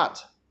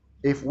 But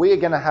if we are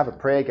going to have a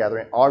prayer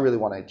gathering, I really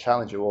want to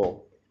challenge you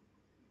all,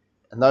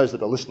 and those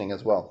that are listening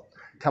as well,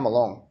 come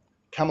along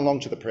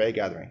to the prayer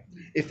gathering.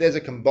 If there's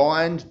a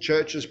combined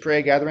churches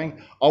prayer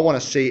gathering, I want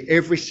to see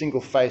every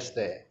single face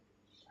there.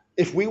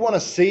 If we want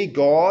to see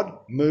God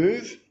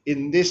move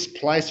in this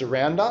place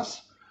around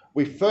us,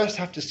 we first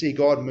have to see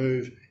God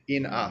move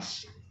in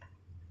us.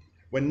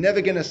 We're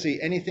never going to see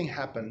anything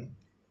happen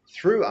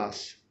through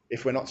us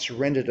if we're not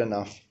surrendered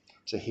enough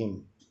to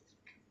Him.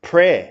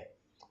 Prayer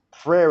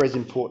is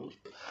important.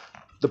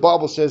 The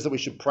Bible says that we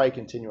should pray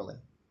continually.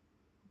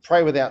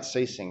 Pray without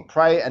ceasing.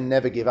 Pray and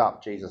never give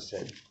up, Jesus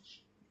said.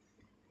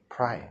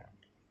 Pray.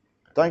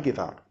 Don't give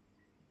up.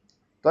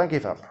 Don't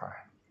give up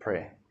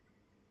prayer.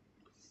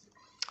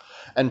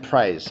 And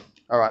praise.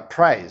 All right,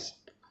 praise.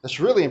 That's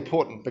really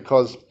important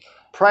because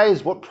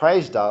what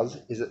praise does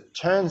is it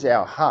turns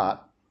our heart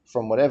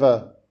from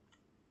whatever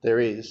there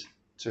is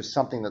to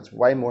something that's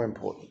way more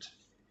important.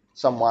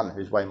 Someone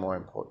who's way more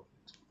important.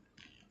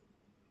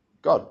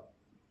 God.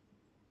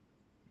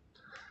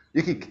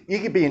 You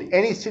could be in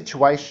any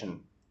situation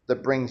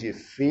that brings you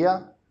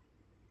fear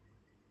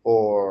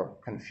or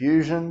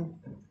confusion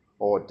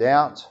or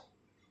doubt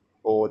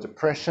or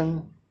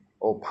depression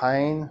or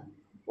pain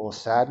or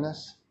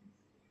sadness.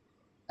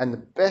 And the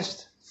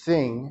best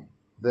thing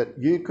that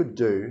you could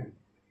do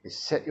is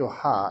set your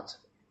heart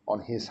on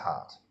His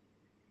heart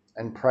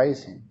and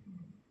praise Him.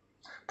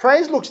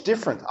 Praise looks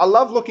different. I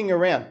love looking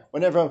around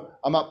whenever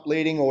I'm up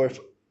leading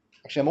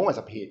I'm always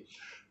up here.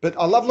 But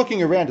I love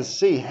looking around to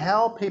see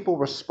how people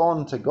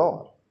respond to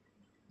God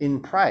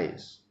in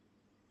praise.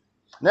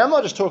 Now, I'm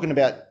not just talking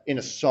about in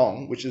a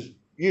song, which is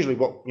usually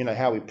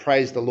how we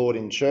praise the Lord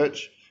in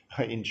church.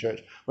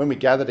 When we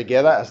gather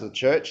together as the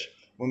church,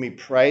 when we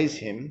praise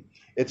Him,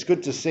 it's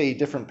good to see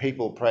different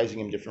people praising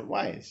Him different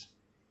ways.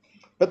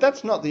 But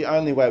that's not the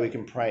only way we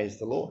can praise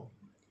the Lord.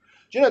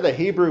 Do you know the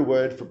Hebrew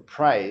word for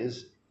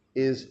praise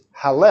is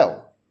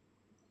hallel,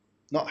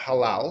 not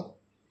halal?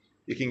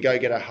 You can go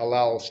get a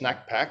halal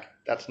snack pack.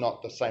 That's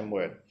not the same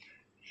word.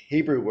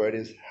 Hebrew word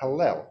is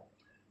hallel.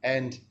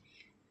 And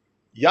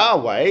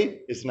Yahweh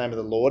is the name of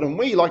the Lord. And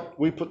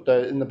we put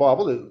in the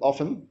Bible,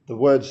 often the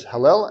words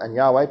hallel and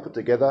Yahweh put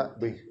together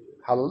with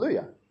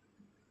hallelujah.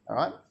 All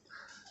right?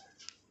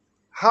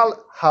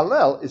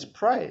 Hallel is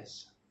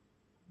praise.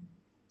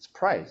 It's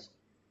praise.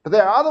 But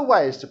there are other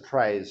ways to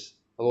praise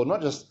the Lord,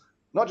 not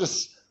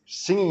just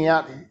singing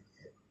out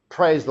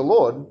praise the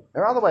Lord.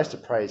 There are other ways to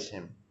praise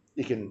Him.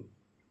 You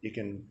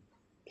can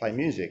play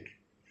music.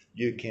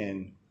 You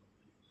can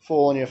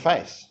fall on your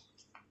face.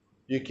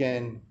 You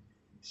can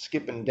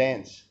skip and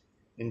dance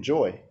in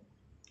joy.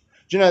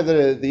 Do you know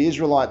the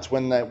Israelites,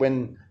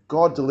 when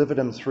God delivered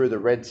them through the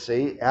Red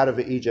Sea, out of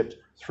Egypt,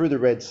 through the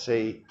Red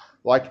Sea,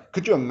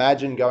 could you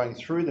imagine going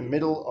through the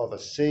middle of a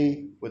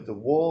sea with the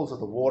walls of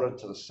the water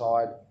to the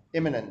side,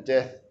 imminent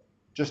death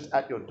just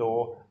at your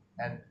door,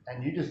 and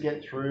you just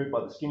get through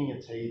by the skin of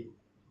your teeth,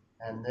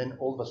 and then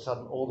all of a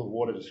sudden all the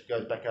water just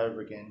goes back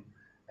over again,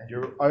 and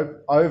you're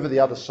over the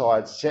other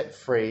side, set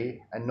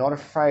free, and not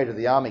afraid of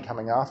the army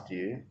coming after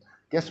you.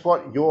 Guess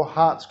what your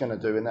heart's going to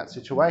do in that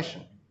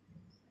situation?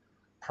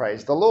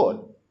 Praise the Lord.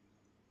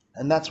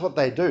 And that's what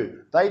they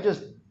do. They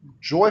just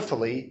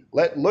joyfully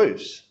let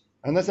loose.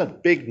 And there's a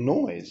big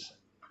noise.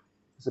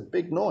 It's a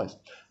big noise.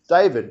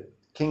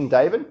 King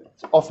David,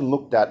 it's often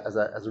looked at as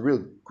a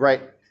real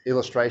great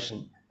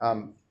illustration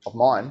of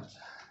mine.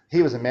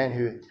 He was a man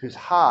whose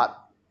heart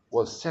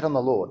was set on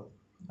the Lord.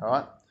 All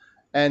right?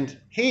 And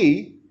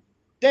he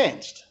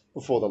danced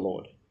before the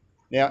Lord.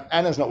 Now,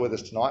 Anna's not with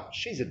us tonight.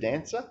 She's a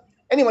dancer.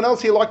 Anyone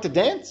else here like to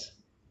dance?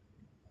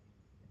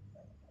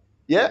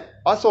 Yeah,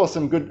 I saw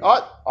some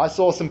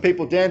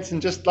people dancing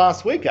just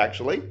last week,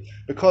 actually,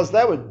 because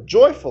they were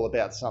joyful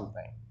about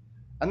something.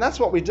 And that's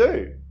what we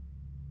do.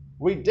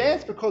 We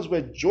dance because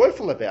we're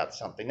joyful about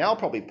something. Now, I'll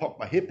probably pop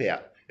my hip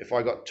out if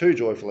I got too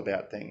joyful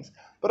about things.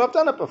 But I've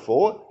done it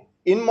before.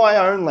 in my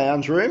own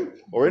lounge room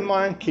or in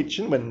my own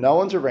kitchen when no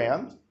one's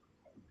around,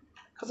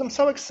 because I'm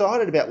so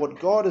excited about what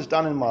God has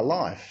done in my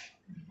life.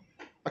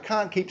 I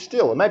can't keep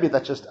still. Or maybe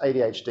that's just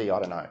ADHD, I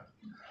don't know.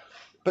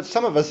 But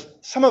some of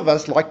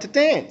us like to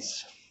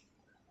dance.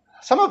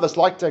 Some of us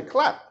like to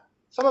clap.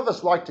 Some of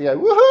us like to go,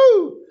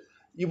 woohoo!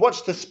 You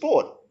watch the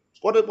sport.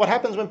 What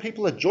happens when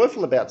people are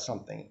joyful about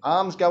something?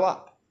 Arms go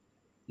up,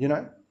 you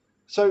know?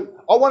 So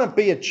I want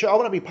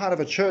to be part of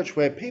a church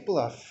where people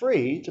are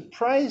free to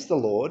praise the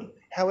Lord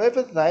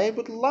however they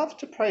would love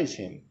to praise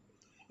him.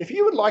 If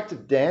you would like to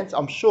dance,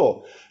 I'm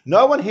sure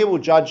no one here will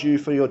judge you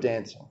for your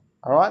dancing,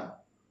 all right?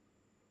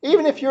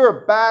 Even if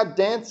you're a bad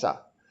dancer.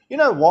 You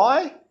know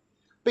why?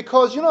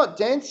 Because you're not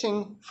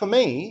dancing for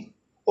me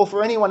or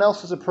for anyone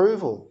else's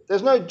approval.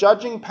 There's no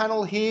judging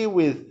panel here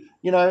with,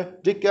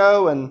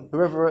 Dicko and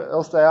whoever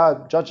else they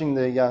are judging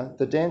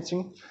the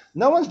dancing.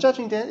 No one's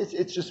judging dance.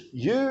 It's just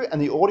you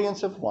and the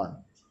audience of one.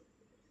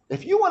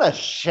 If you want to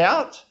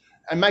shout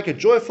and make a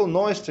joyful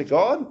noise to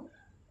God,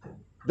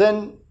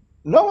 then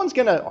no one's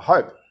going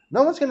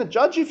to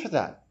judge you for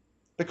that,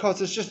 because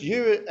it's just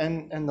you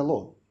and the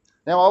Lord.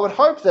 Now, I would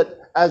hope that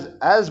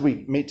as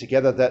we meet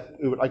together, that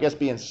we would, I guess,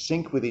 be in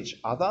sync with each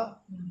other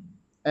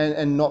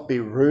and not be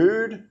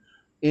rude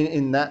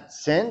in that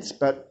sense.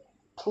 But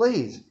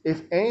please,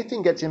 if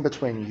anything gets in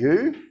between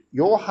you,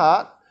 your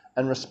heart,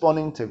 and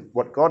responding to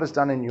what God has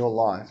done in your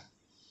life,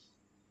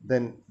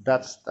 then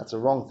that's a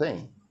wrong thing.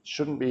 It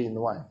shouldn't be in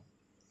the way.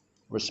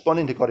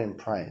 Responding to God in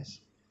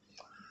praise.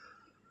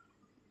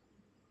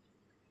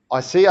 I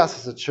see us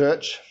as a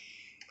church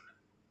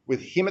with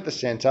him at the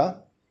centre,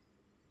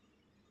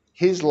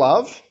 his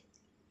love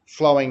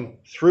flowing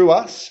through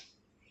us,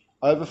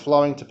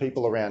 overflowing to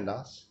people around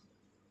us,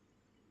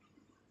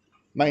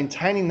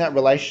 maintaining that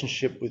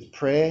relationship with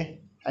prayer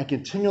and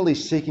continually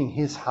seeking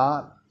his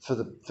heart for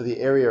the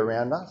area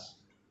around us,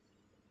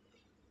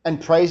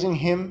 and praising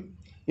him.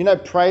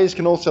 Praise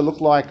can also look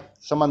like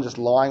someone just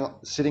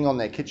sitting on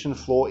their kitchen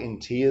floor in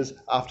tears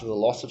after the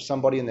loss of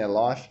somebody in their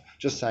life,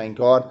 just saying,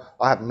 God,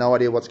 I have no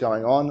idea what's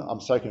going on. I'm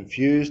so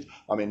confused.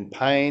 I'm in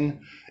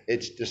pain.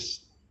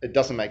 It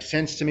doesn't make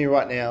sense to me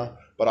right now,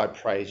 but I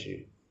praise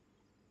you.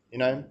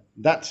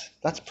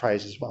 That's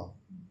praise as well.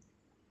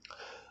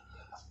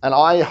 And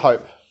I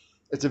hope,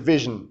 it's a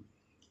vision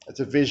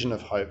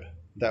of hope,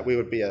 that we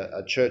would be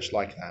a church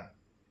like that,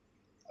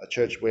 a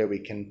church where we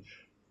can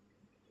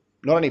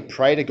not only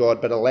pray to God,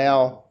 but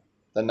allow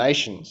the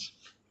nations,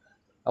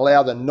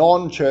 allow the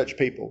non-church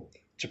people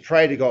to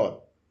pray to God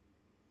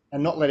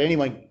and not let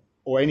anyone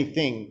or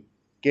anything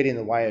get in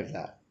the way of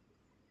that.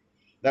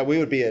 That we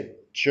would be a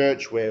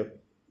church where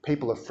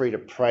people are free to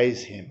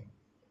praise him,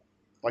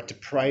 like to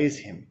praise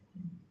him,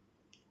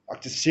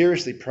 like to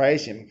seriously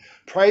praise him.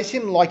 Praise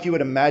him like you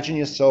would imagine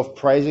yourself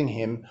praising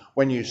him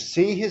when you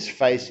see his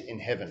face in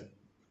heaven.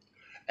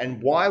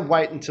 And why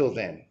wait until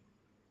then?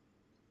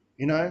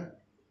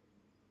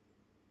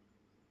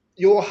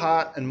 Your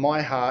heart and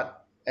my heart,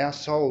 our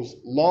souls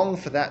long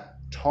for that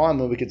time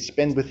when we could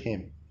spend with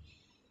him.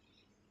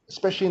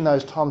 Especially in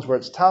those times where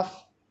it's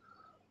tough.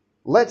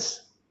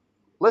 Let's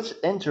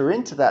enter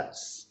into that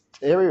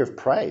area of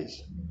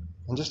praise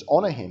and just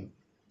honour him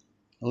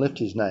and lift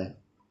his name.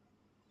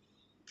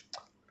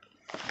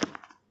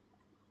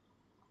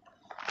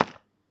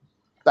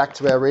 Back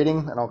to our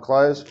reading, and I'll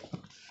close.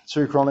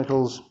 2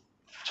 Chronicles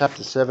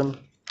chapter 7.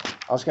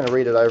 I was going to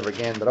read it over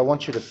again, but I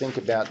want you to think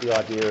about the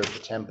idea of the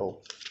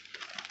temple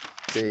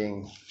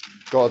being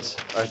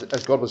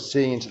as God was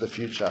seeing into the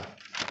future,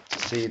 to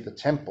see the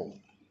temple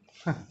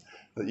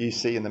that you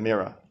see in the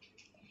mirror.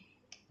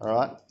 All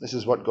right? This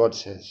is what God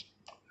says.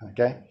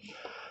 Okay?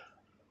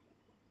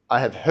 I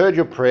have heard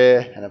your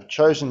prayer and have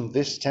chosen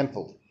this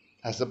temple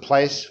as the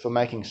place for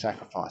making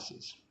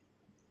sacrifices.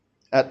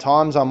 At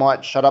times I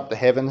might shut up the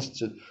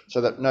heavens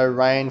so that no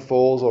rain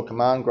falls, or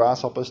command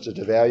grasshoppers to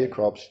devour your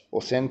crops,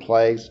 or send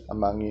plagues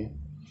among you.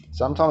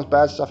 Sometimes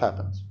bad stuff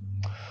happens.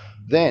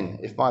 Then,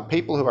 if my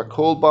people who are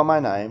called by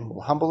my name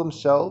will humble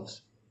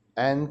themselves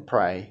and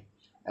pray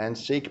and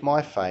seek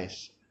my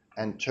face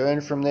and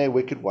turn from their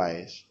wicked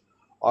ways,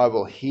 I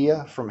will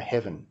hear from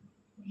heaven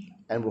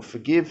and will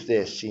forgive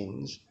their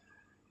sins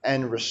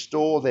and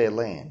restore their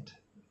land.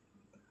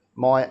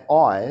 My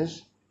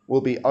eyes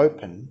will be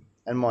open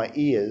and my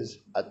ears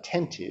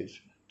attentive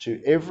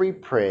to every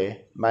prayer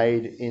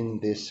made in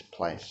this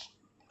place.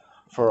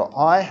 For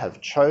I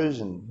have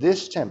chosen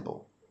this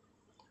temple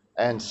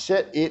and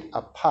set it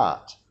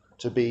apart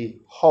to be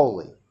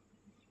holy,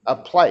 a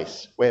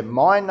place where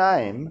my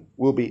name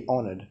will be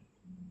honoured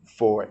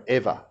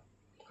forever.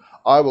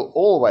 I will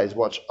always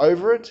watch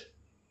over it,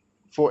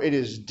 for it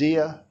is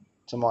dear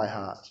to my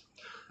heart.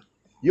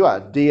 You are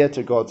dear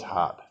to God's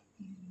heart.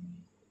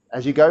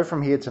 As you go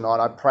from here tonight,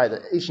 I pray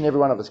that each and every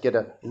one of us get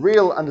a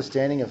real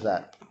understanding of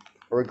that,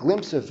 or a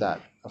glimpse of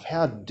that, of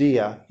how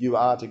dear you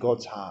are to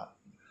God's heart.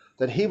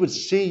 That he would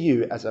see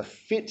you as a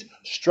fit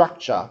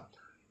structure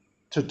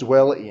to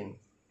dwell in.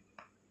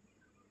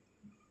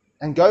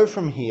 And go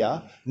from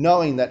here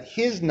knowing that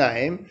his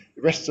name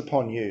rests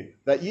upon you,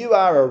 that you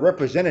are a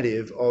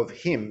representative of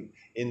him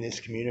in this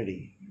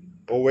community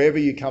or wherever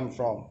you come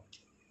from,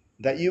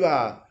 that you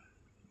are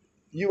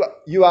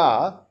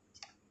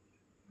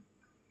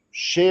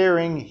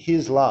sharing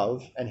his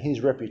love and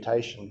his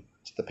reputation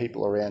to the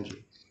people around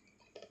you.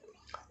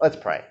 Let's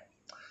pray.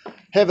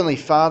 Heavenly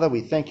Father,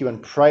 we thank you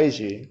and praise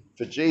you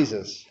for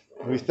Jesus.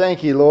 We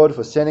thank you, Lord,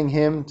 for sending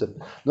him to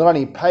not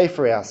only pay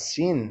for our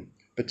sin,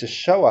 but to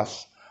show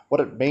us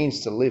what it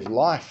means to live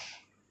life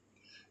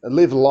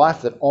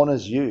that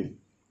honours you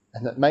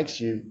and that makes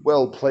you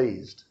well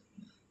pleased.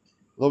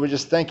 Lord, we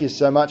just thank you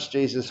so much,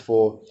 Jesus,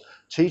 for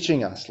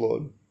teaching us,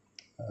 Lord.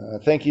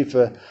 Thank you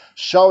for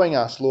showing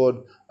us, Lord,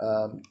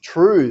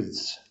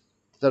 truths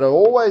that have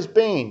always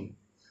been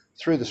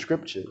through the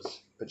scriptures,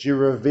 but you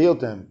revealed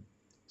them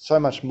so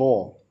much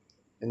more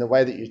in the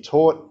way that you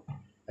taught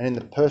and in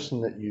the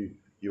person that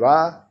you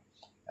are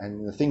and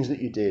in the things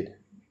that you did.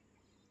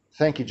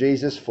 Thank you,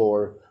 Jesus,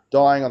 for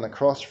dying on the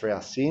cross for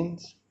our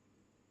sins.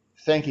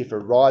 Thank you for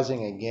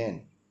rising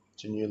again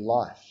to new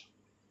life.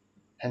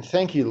 And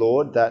thank you,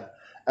 Lord, that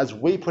as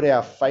we put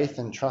our faith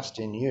and trust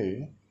in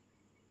you,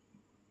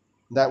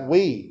 that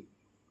we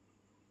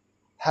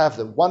have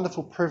the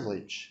wonderful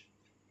privilege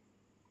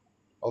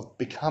of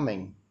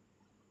becoming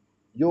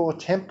your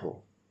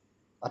temple,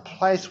 a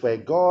place where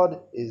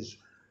God is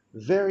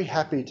very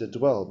happy to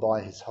dwell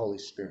by his Holy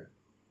Spirit.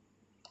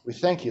 We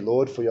thank you,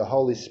 Lord, for your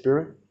Holy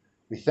Spirit.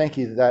 We thank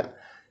you that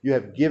you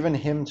have given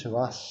him to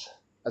us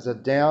as a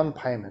down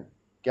payment,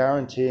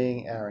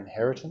 guaranteeing our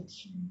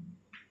inheritance.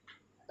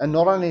 And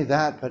not only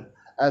that, but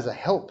as a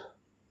help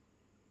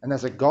and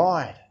as a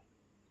guide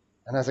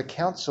and as a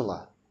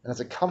counselor and as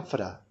a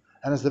comforter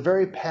and as the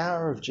very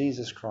power of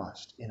Jesus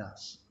Christ in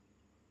us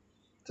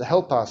to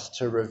help us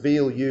to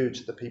reveal you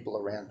to the people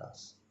around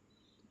us.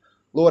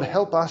 Lord,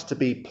 help us to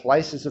be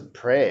places of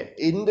prayer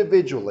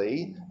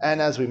individually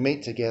and as we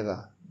meet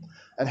together.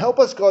 And help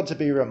us, God, to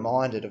be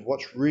reminded of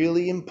what's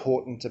really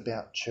important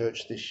about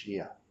church this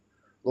year.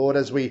 Lord,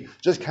 as we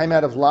just came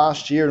out of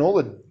last year and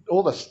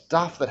all the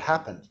stuff that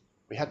happened,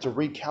 we had to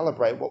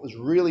recalibrate what was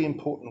really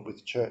important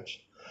with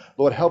church.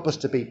 Lord, help us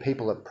to be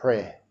people of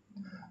prayer.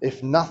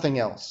 If nothing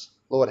else,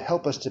 Lord,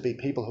 help us to be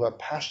people who are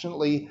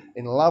passionately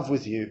in love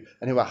with you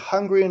and who are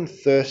hungry and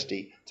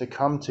thirsty to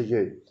come to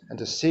you and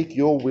to seek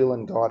your will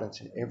and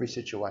guidance in every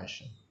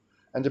situation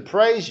and to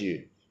praise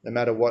you no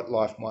matter what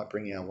life might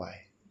bring our way.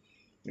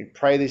 We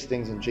pray these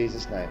things in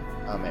Jesus' name.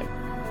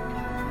 Amen.